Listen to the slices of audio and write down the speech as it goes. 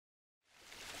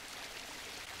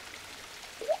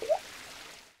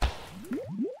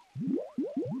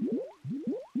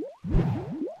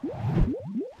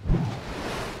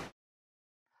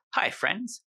Hi,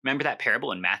 friends. Remember that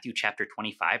parable in Matthew chapter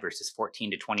 25, verses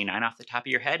 14 to 29 off the top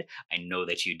of your head? I know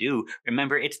that you do.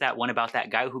 Remember, it's that one about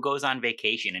that guy who goes on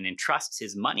vacation and entrusts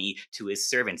his money to his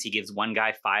servants. He gives one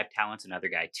guy 5 talents, another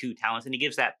guy 2 talents, and he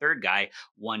gives that third guy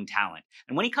 1 talent.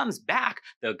 And when he comes back,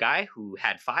 the guy who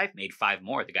had 5 made 5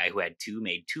 more. The guy who had 2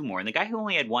 made 2 more. And the guy who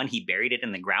only had 1, he buried it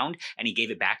in the ground and he gave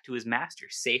it back to his master,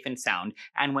 safe and sound,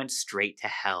 and went straight to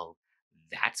hell.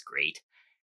 That's great.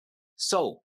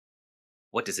 So,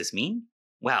 what does this mean?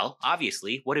 Well,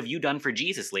 obviously, what have you done for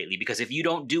Jesus lately? Because if you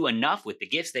don't do enough with the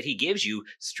gifts that he gives you,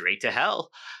 straight to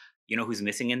hell. You know who's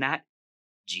missing in that?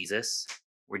 Jesus.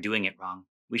 We're doing it wrong.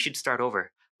 We should start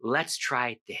over. Let's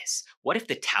try this. What if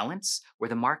the talents were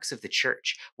the marks of the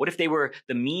church? What if they were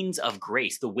the means of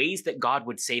grace, the ways that God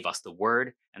would save us, the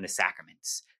word and the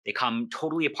sacraments? They come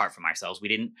totally apart from ourselves. We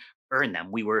didn't earn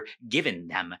them. We were given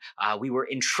them. We were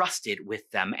entrusted with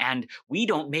them, and we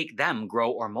don't make them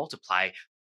grow or multiply.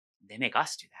 They make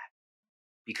us do that.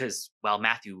 Because, well,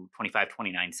 Matthew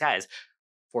 25:29 says,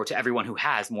 "For to everyone who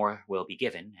has, more will be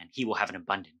given, and he will have an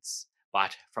abundance.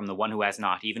 But from the one who has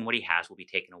not, even what he has will be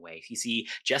taken away." You see,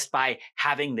 just by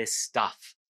having this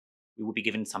stuff, we will be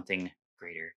given something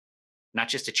greater. Not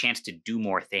just a chance to do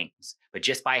more things, but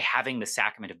just by having the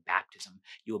sacrament of baptism,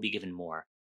 you will be given more,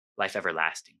 life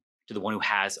everlasting. To the one who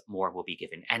has, more will be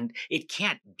given. And it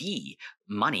can't be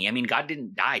money. I mean, God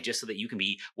didn't die just so that you can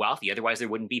be wealthy. Otherwise, there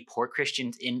wouldn't be poor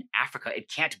Christians in Africa. It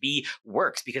can't be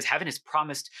works, because heaven is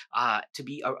promised to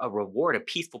be a reward, a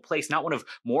peaceful place, not one of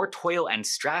more toil and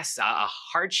stress, a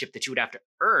hardship that you would have to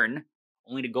earn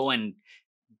only to go and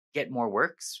get more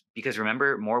works. Because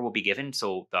remember, more will be given.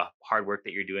 So the hard work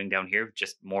that you're doing down here,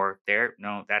 just more there.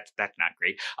 No, that's not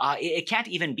great. It can't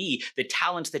even be the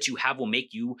talents that you have will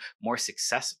make you more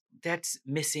successful. That's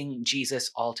missing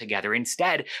Jesus altogether.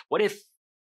 Instead, what if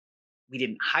we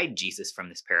didn't hide Jesus from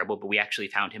this parable, but we actually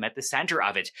found him at the center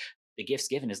of it? The gifts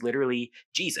given is literally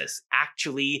Jesus,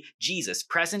 actually Jesus,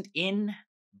 present in,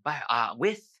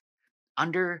 with,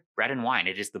 under bread and wine.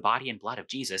 It is the body and blood of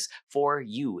Jesus for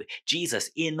you. Jesus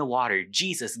in the water.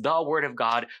 Jesus, the word of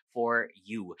God for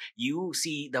you. You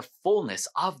see the fullness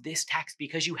of this text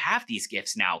because you have these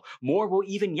gifts now. More will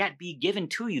even yet be given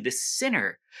to you. The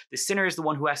sinner is the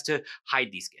one who has to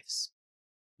hide these gifts,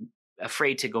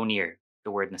 afraid to go near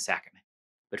the word and the sacrament.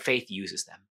 But faith uses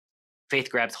them. Faith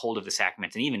grabs hold of the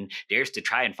sacraments and even dares to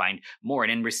try and find more.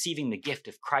 And in receiving the gift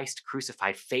of Christ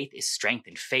crucified, faith is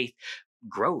strengthened. Faith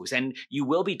grows, and you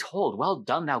will be told, "Well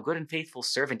done, thou good and faithful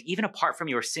servant," even apart from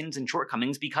your sins and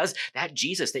shortcomings, because that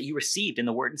Jesus that you received in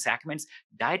the word and sacraments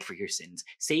died for your sins,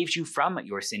 saves you from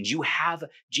your sins. You have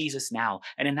Jesus now,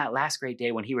 and in that last great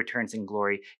day when he returns in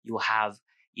glory, you will have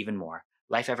even more.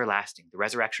 Life everlasting, the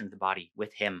resurrection of the body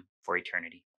with him for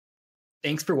eternity.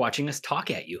 Thanks for watching us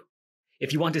talk at you.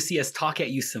 If you want to see us talk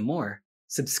at you some more,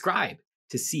 subscribe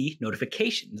to see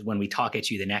notifications when we talk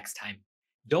at you the next time.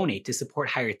 Donate to support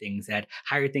Higher Things at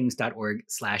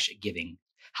higherthings.org/giving.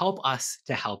 Help us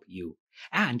to help you.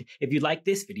 And if you like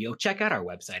this video, check out our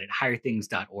website at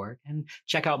higherthings.org and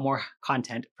check out more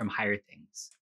content from Higher Things.